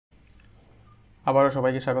আবারও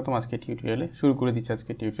সবাইকে স্বাগতম আজকে টিউটোরিয়ালে। শুরু করে দিচ্ছি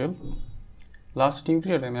আজকে টিউটোরিয়াল। লাস্ট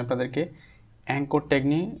টিউটোরিয়ালে আমি আপনাদেরকে অ্যাঙ্কর ট্যাগ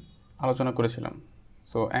নিয়ে আলোচনা করেছিলাম।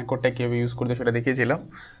 সো অ্যাঙ্কর ট্যাগ কীভাবে ইউজ করতে সেটা দেখিয়েছিলাম।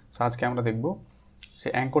 সো আজকে আমরা দেখব সে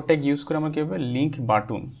অ্যাঙ্কর ট্যাগ ইউজ করে আমরা কীভাবে লিঙ্ক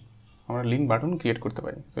বাটন ক্রিয়েট করতে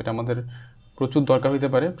পারি। তো এটা আমাদের প্রচুর দরকার হতে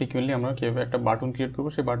পারে। ফ্রিকুয়েন্টলি আমরা কীভাবে একটা বাটন ক্রিয়েট করবো,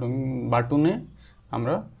 সেই বাটনে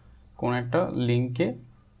আমরা কোনো একটা লিঙ্ককে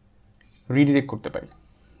রিডিরেক্ট করতে পারি।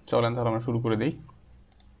 চলেন তাহলে আমরা শুরু করে দিই।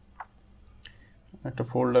 একটা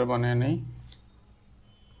ফোল্ডার বানিয়ে নেই,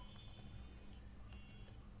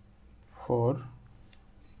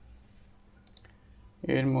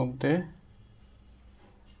 এর মধ্যে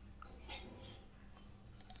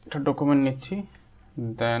একটা ডকুমেন্ট নিচ্ছি,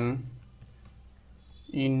 দেন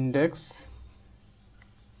index.html।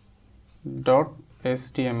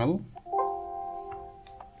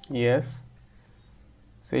 ইয়েস,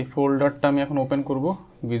 সেই ফোল্ডারটা আমি এখন ওপেন করব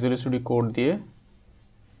ভিজুয়াল স্টুডিও কোড দিয়ে।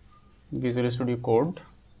 ভিজুয়াল স্টুডিও কোড,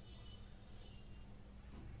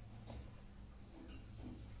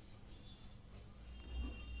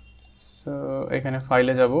 সো এখানে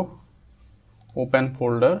ফাইলে যাব, ওপেন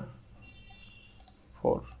ফোল্ডার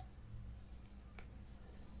 4।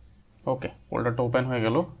 ওকে, ফোল্ডারটা ওপেন হয়ে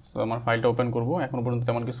গেল। সো আমার ফাইলটা ওপেন করব। এখনো পর্যন্ত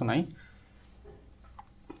তেমন কিছু নাই।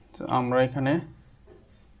 তো আমরা এখানে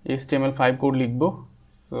HTML5 কোড লিখব।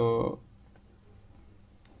 সো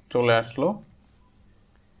চলে আসলো।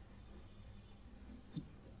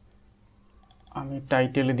 আমি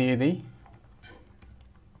টাইটেলে দিয়ে দিই,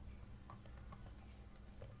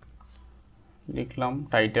 লিখলাম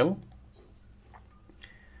টাইটেল।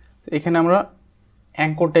 এখানে আমরা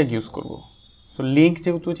অ্যাঙ্কর ট্যাগ ইউজ করব। সো লিঙ্ক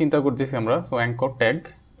যেহেতু চিন্তা করতেছি আমরা, সো অ্যাঙ্কর ট্যাগ।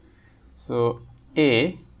 সো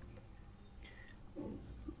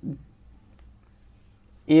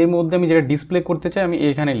এর মধ্যে আমি যেটা ডিসপ্লে করতে চাই আমি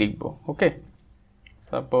এখানে লিখব। ওকে,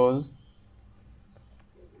 সাপোজ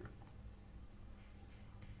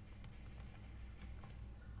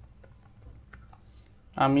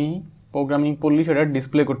আমি প্রোগ্রামিং পড়লি সেটা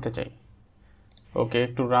ডিসপ্লে করতে চাই। ওকে,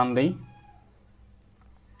 একটু রান দেই।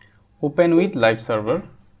 Open with live server.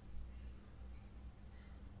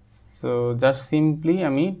 So just simply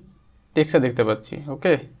আমি টেক্সটটা দেখতে পাচ্ছি।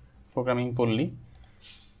 ওকে, প্রোগ্রামিং পড়লি।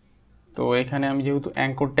 তো এখানে আমি যেহেতু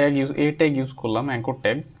অ্যাঙ্কর ট্যাগ ইউজ করলাম, অ্যাঙ্কর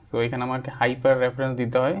ট্যাগ। সো এখানে আমাকে হাইপার রেফারেন্স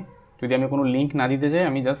দিতে হয়। যদি আমি কোনো লিঙ্ক না দিতে চাই,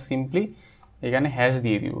 আমি জাস্ট সিম্পলি এখানে হ্যাশ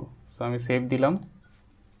দিয়ে দিব। সো আমি সেভ দিলাম।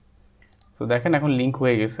 সো দেখেন এখন লিঙ্ক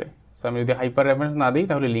হয়ে গেছে। সো আমি যদি হাইপার রেফারেন্স না দিই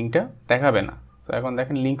তাহলে লিঙ্কটা দেখাবে না। সো এখন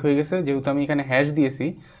দেখেন লিঙ্ক হয়ে গেছে, যেহেতু আমি এখানে হ্যাশ দিয়েছি।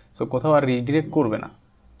 সো কোথাও আর রিডিরেক্ট করবে না।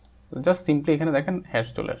 সো জাস্ট সিম্পলি এখানে দেখেন হ্যাশ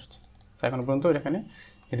চলে আসছে। সো এখন পর্যন্ত এখানে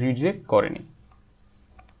রিডিরেক্ট করেনি।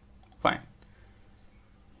 ফাইন।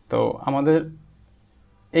 তো আমাদের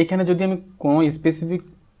এইখানে যদি আমি কোনো স্পেসিফিক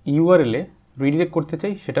ইউআরএলে রিডিরেক্ট করতে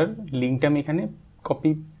চাই, সেটার লিঙ্কটা আমি এখানে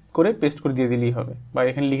কপি করে পেস্ট করে দিয়ে দিলেই হবে, বা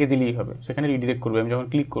এখানে লিখে দিলেই হবে, সেখানে রিডিরেক্ট করবে আমি যখন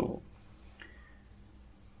ক্লিক করব।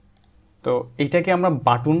 তো এইটাকে আমরা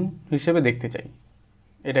বাটন হিসেবে দেখতে চাই।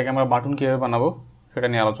 এটাকে আমরা বাটন কীভাবে বানাবো সেটা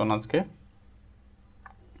নিয়ে আলোচনা আজকে।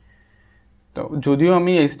 তো যদিও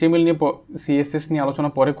আমি HTML নিয়ে CSS নিয়ে আলোচনা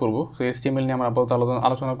পরে করব। সো HTML নিয়ে আমরা আপাতত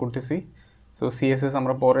আলোচনা করতেছি। সো CSS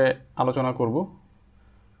আমরা পরে আলোচনা করব।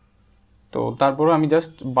 তো তারপরে আমি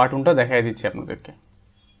জাস্ট বাটনটা দেখাই দিচ্ছি আপনাদেরকে।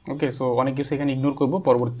 ওকে, সো অনেক কিছু এখানে ইগনোর করব,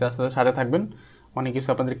 পরবর্তীতে আস্তে আস্তে সাথে থাকবেন, অনেক কিছু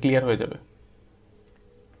আপনাদের ক্লিয়ার হয়ে যাবে।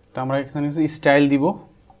 তো আমরা এখানে কিছু স্টাইল দিব।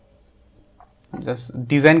 জাস্ট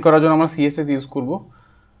ডিজাইন করার জন্য আমরা CSS ইউজ করব।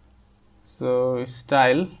 So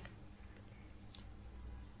style.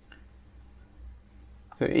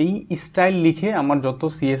 তো এই স্টাইল লিখে আমার যত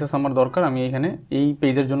CSS আমার দরকার, আমি এখানে এই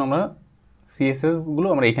পেজের জন্য আমরা CSSগুলো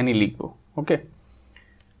আমরা এখানেই লিখব। ওকে,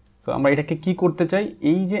 সো আমরা এটাকে কি করতে চাই,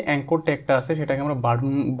 এই যে অ্যাঙ্কর ট্যাগটা আছে সেটাকে আমরা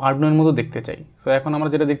বাটনের মতো দেখতে চাই। সো এখন আমরা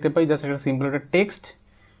যেটা দেখতে পাই জাস্ট একটা সিম্পল একটা টেক্সট।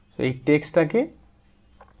 সো এই টেক্সটটাকে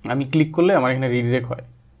আমি ক্লিক করলে আমার এখানে রিডিরেক্ট হয়।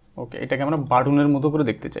 ওকে, এটাকে আমরা বাটনের মতো করে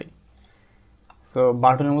দেখতে চাই। সো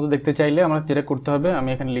বাটনের মতো দেখতে চাইলে আমরা যেটা করতে হবে, আমি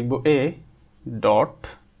এখানে লিখব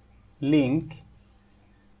লিঙ্ক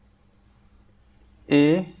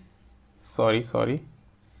সরি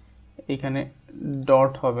এখানে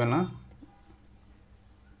ডট হবে না,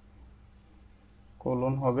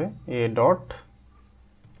 কোলন হবে,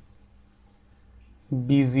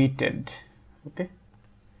 visited। ওকে,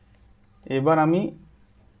 এবার আমি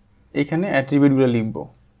এখানে অ্যাট্রিবিউটগুলো লিখব।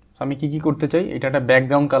 আমি কি করতে চাই, এটা একটা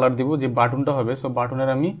ব্যাকগ্রাউন্ড কালার দিব, যে বাটনটা হবে। সো বাটনের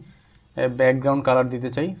আমি ব্যাকগ্রাউন্ড কালার দিতে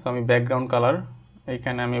চাই। সো আমি ব্যাকগ্রাউন্ড কালার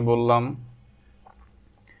এখানে আমি বললাম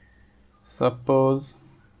suppose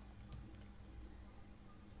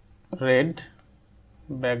red,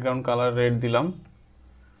 background colour red দিলাম।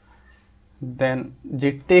 দেন যে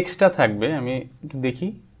টেক্সটটা থাকবে আমি একটু দেখি,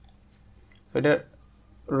 তো এটা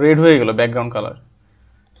রেড হয়ে গেল ব্যাকগ্রাউন্ড কালার।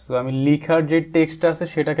 সো আমি লেখার যে টেক্সট আছে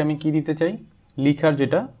সেটাকে আমি কি দিতে চাই, লেখার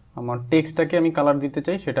যেটা আমার টেক্সটটাকে আমি কালার দিতে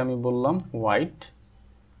চাই, সেটা আমি বললাম হোয়াইট।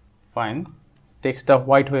 ফাইন, টেক্সটটা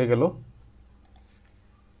হোয়াইট হয়ে গেল।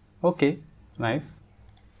 ওকে, নাইস।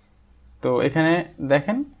 তো এখানে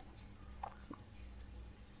দেখেন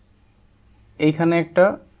এইখানে একটা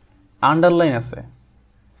আন্ডারলাইন আছে,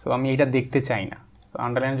 সো আমি এটা দেখতে চাই না। তো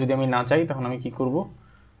আন্ডারলাইন যদি আমি না চাই তখন আমি কি করব,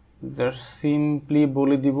 জাস্ট সিম্পলি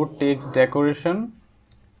বলে দিব টেক্সট ডেকোরেশন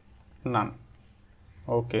নান।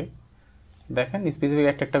 ওকে, দেখেন স্পেসিফিক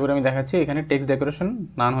একটা করে আমি দেখাচ্ছি, এখানে টেক্সট ডেকোরেশন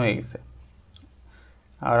নান হয়ে গেছে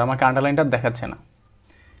আর আমাকে আন্ডারলাইনটা দেখাচ্ছে না।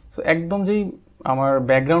 সো একদম যেই আমার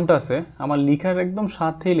ব্যাকগ্রাউন্ডটা আছে আমার লেখার একদম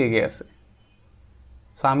সাথেই লেগে আছে।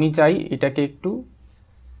 সো আমি চাই এটাকে একটু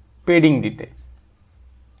পেডিং দিতে,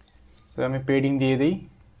 সো আমি পেডিং দিয়ে দিই।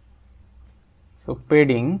 So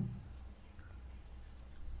padding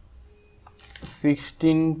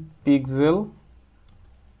 16 pixel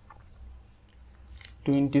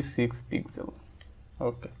 26 pixel.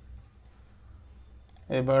 ওকে,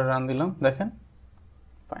 এবার রান দিলাম, দেখেন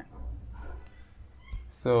ফাইন।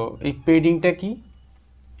 সো এই পেডিংটা কি,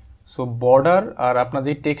 সো বর্ডার আর আপনার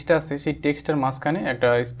যে টেক্সটটা আছে সেই টেক্সটের মাঝখানে একটা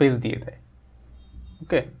স্পেস দিয়ে দেয়।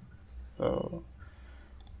 ওকে, সো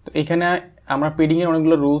তো এখানে আমরা পেডিংয়ের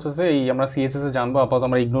অনেকগুলো রুলস আছে, এই আমরা সিএসএস এ জানবো, আপাতত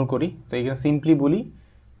আমরা ইগনোর করি। তো এখানে সিম্পলি বলি,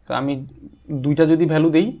 তো আমি দুইটা যদি ভ্যালু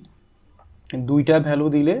দিই, দুইটা ভ্যালু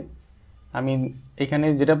দিলে আমি এখানে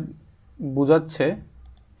যেটা বোঝাচ্ছে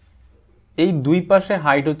এই দুই পাশে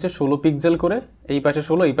হাইট হচ্ছে 16 পিক্সেল করে, এই পাশে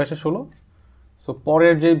 16 এই পাশে 16। সো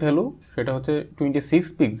পরের যে ভ্যালু সেটা হচ্ছে 26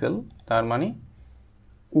 পিক্সেল, তার মানে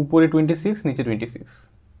উপরে 26 নিচে 26।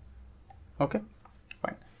 Okay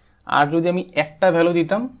fine. আর যদি আমি একটা ভ্যালু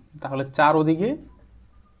দিতাম তাহলে চার ওদিকে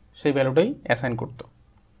সেই ভ্যালুটাই অ্যাসাইন করতো।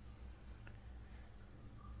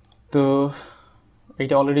 তো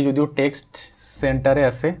এইটা অলরেডি যদিও টেক্সট সেন্টারে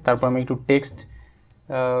আছে, তারপর আমি একটু টেক্সট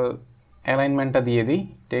অ্যালাইনমেন্টটা দিয়ে দিই।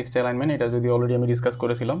 টেক্সট অ্যালাইনমেন্ট এটা যদি অলরেডি আমি ডিসকাস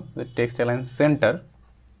করেছিলাম, যে টেক্সট অ্যালাইন সেন্টার,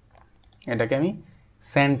 এটাকে আমি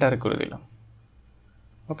সেন্টার করে দিলাম।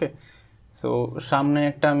 ওকে, সো সামনে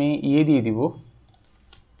একটা আমি ইয়ে দিয়ে দিব,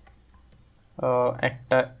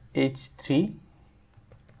 একটা H3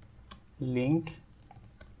 link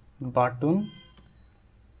button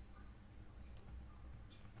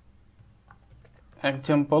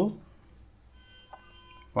example.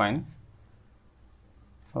 Fine,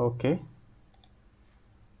 ওকে,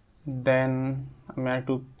 দেন আমি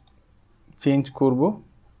একটু চেঞ্জ করব।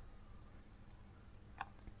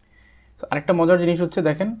 তো আরেকটা মজার জিনিস হচ্ছে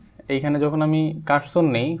দেখেন, এইখানে যখন আমি কার্সর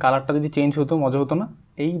নেই, কালারটা যদি চেঞ্জ হতো মজা হতো না?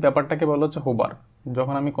 এই ব্যাপারটাকে বলা হচ্ছে হোবার।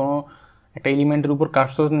 যখন আমি কোনো একটা এলিমেন্টের উপর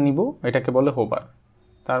কার্সর নিব এটাকে বলে হোবার।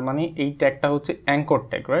 তার মানে এই ট্যাগটা হচ্ছে অ্যাঙ্কর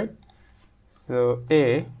ট্যাগ, রাইট? সো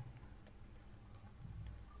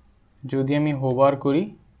যদি আমি হোভার করি,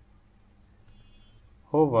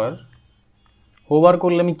 হোভার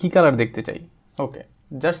করলে আমি কি কালার দেখতে চাই? ওকে,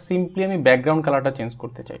 জাস্ট সিম্পলি আমি ব্যাকগ্রাউন্ড কালারটা চেঞ্জ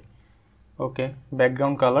করতে চাই। ওকে,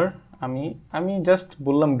 ব্যাকগ্রাউন্ড কালার আমি জাস্ট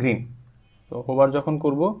বললাম গ্রিন। তো হোভার যখন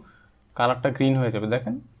করব কালারটা গ্রিন হয়ে যাবে,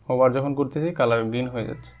 দেখেন হোভার যখন করতেছি কালার গ্রিন হয়ে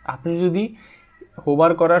যাচ্ছে। আপনি যদি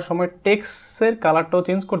হোভার করার সময় টেক্সটের কালারটাও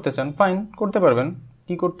চেঞ্জ করতে চান, ফাইন, করতে পারবেন।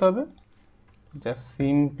 কি করতে হবে? জাস্ট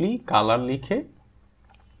সিম্পলি কালার লিখে,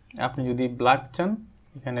 আপনি যদি ব্ল্যাক চান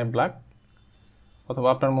এখানে ব্ল্যাক, অথবা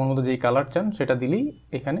আপনার মন মতো যেই কালার চান সেটা দিলেই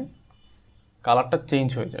এখানে কালারটা চেঞ্জ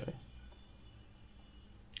হয়ে যাবে।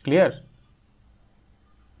 ক্লিয়ার?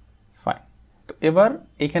 ফাইন। তো এবার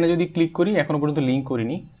এখানে যদি ক্লিক করি, এখনো পর্যন্ত লিঙ্ক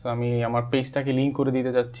করিনি, তো আমি আমার পেজটাকে লিঙ্ক করে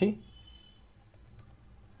দিতে যাচ্ছি।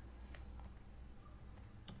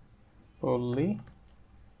 Palli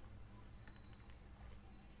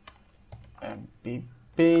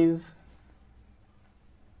পেজ,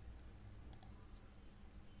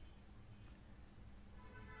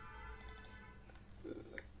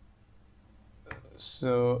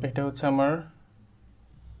 সো এটা হচ্ছে আমার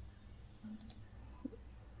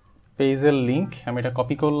পেজের লিঙ্ক। আমি এটা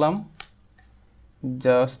কপি করলাম,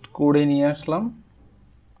 জাস্ট কোডে নিয়ে আসলাম,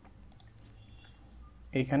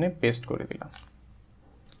 এখানে পেস্ট করে দিলাম,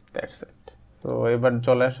 দ্যাটস ইট। তো এবার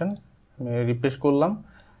চলে আসেন, আমি রিফ্রেশ করলাম,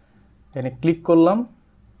 এখানে ক্লিক করলাম,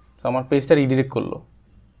 তো আমার পেজটা রিডিরেক্ট করলো।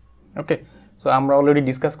 ওকে, সো আমরা অলরেডি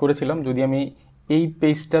ডিসকাস করেছিলাম যদি আমি এই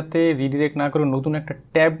পেজটাতে রিডিরেক্ট না করে নতুন একটা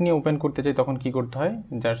ট্যাব নিয়ে ওপেন করতে চাই তখন কি করতে হয়?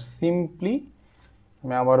 জাস্ট সিম্পলি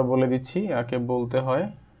আমি আবারও বলে দিচ্ছি, একে বলতে হয়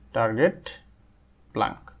টার্গেট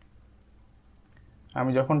ব্ল্যাঙ্ক।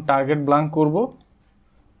 আমি যখন টার্গেট ব্ল্যাঙ্ক করব,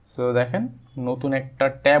 সো দেখেন নতুন একটা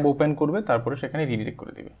ট্যাব ওপেন করবে, তারপরে সেখানে রিডিরেক্ট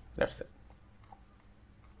করে দিবে, দ্যাটস ইট।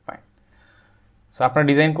 ফাইন। সো আপনারা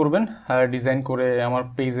ডিজাইন করবেন, আর ডিজাইন করে আমার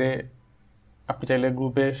পেজে আপনি চাইলে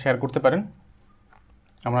গ্রুপে শেয়ার করতে পারেন,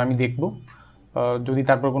 আমি দেখব। যদি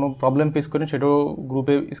তারপর কোনো প্রবলেম ফেস করেন সেটাও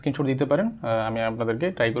গ্রুপে স্ক্রিনশট দিতে পারেন, আমি আপনাদেরকে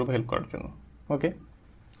ট্রাই করবো হেল্প করার জন্য। ওকে,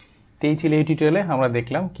 তো এই ছিল এই টিউটোরিয়ালে আমরা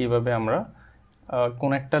দেখলাম কীভাবে আমরা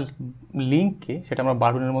কোনো একটা লিঙ্ককে সেটা আমরা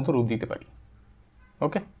বাটনের মতো রূপ দিতে পারি।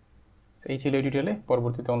 ওকে, এই ছিল এই টিউটোরিয়ালে।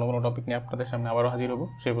 পরবর্তীতে অন্য কোনো টপিক নিয়ে আপনাদের সামনে আবারও হাজির হবো।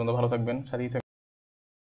 সে পর্যন্ত ভালো থাকবেন, সাথেই থাকবেন।